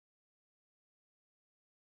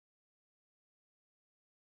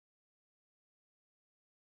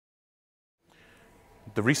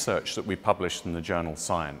The research that we published in the journal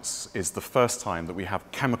Science is the first time that we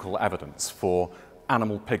have chemical evidence for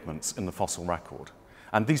animal pigments in the fossil record.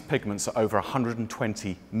 And these pigments are over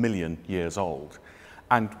 120 million years old.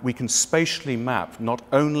 And we can spatially map not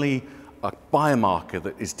only a biomarker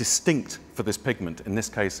that is distinct for this pigment, in this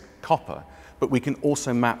case copper, but we can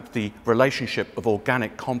also map the relationship of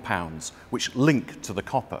organic compounds which link to the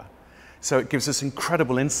copper. So it gives us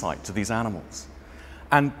incredible insight to these animals.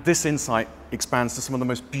 And this insight expands to some of the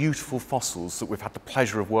most beautiful fossils that we've had the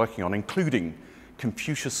pleasure of working on, including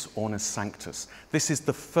Confucius ornis sanctus. This is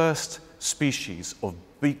the first species of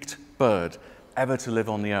beaked bird ever to live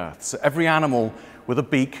on the Earth. So every animal with a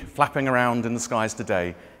beak flapping around in the skies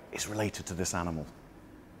today is related to this animal.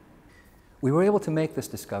 We were able to make this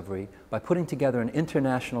discovery by putting together an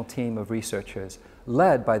international team of researchers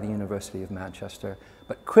led by the University of Manchester,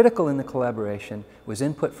 but critical in the collaboration was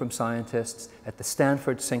input from scientists at the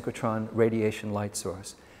Stanford Synchrotron Radiation Light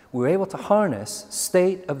Source. We were able to harness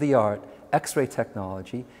state-of-the-art X-ray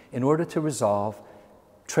technology in order to resolve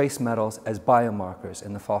trace metals as biomarkers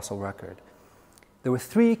in the fossil record. There were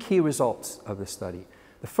three key results of this study.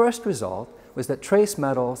 The first result was that trace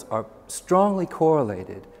metals are strongly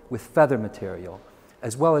correlated with feather material,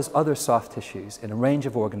 as well as other soft tissues in a range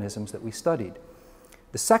of organisms that we studied.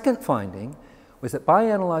 The second finding was that by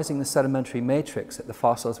analyzing the sedimentary matrix that the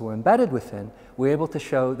fossils were embedded within, we were able to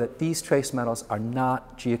show that these trace metals are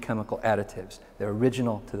not geochemical additives. They're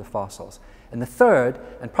original to the fossils. And the third,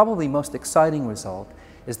 and probably most exciting result,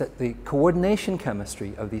 is that the coordination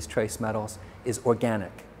chemistry of these trace metals is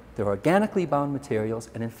organic. They're organically bound materials,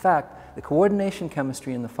 and in fact, the coordination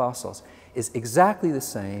chemistry in the fossils is exactly the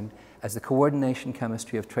same as the coordination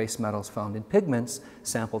chemistry of trace metals found in pigments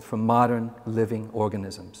sampled from modern living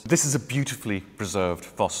organisms. This is a beautifully preserved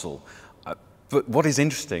fossil. But what is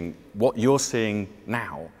interesting, what you're seeing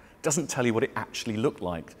now doesn't tell you what it actually looked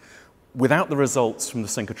like. Without the results from the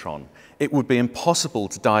synchrotron, it would be impossible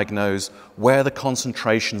to diagnose where the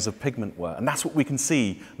concentrations of pigment were. And that's what we can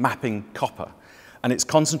see mapping copper. And it's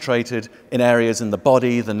concentrated in areas in the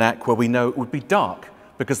body, the neck, where we know it would be dark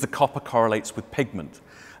because the copper correlates with pigment.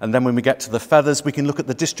 And then when we get to the feathers, we can look at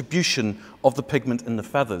the distribution of the pigment in the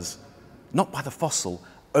feathers, not by the fossil,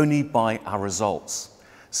 only by our results.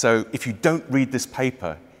 So if you don't read this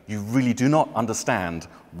paper, you really do not understand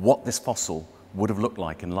what this fossil would have looked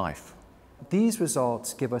like in life. These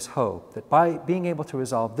results give us hope that by being able to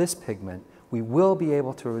resolve this pigment, we will be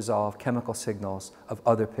able to resolve chemical signals of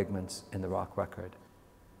other pigments in the rock record.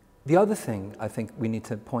 The other thing I think we need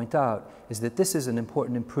to point out is that this is an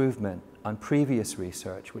important improvement on previous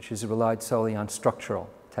research, which has relied solely on structural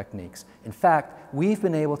techniques. In fact, we've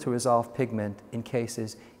been able to resolve pigment in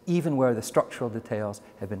cases even where the structural details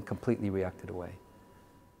have been completely reacted away.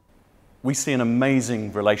 We see an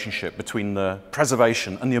amazing relationship between the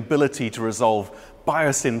preservation and the ability to resolve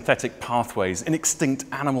biosynthetic pathways in extinct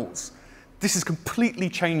animals. This is completely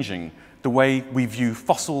changing the way we view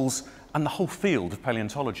fossils and the whole field of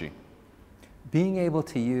paleontology. Being able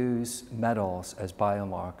to use metals as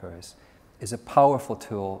biomarkers is a powerful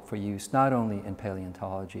tool for use not only in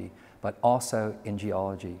paleontology, but also in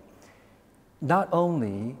geology. Not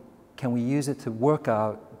only can we use it to work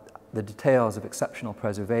out the details of exceptional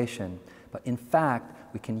preservation, but in fact,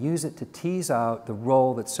 we can use it to tease out the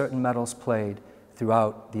role that certain metals played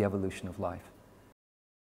throughout the evolution of life.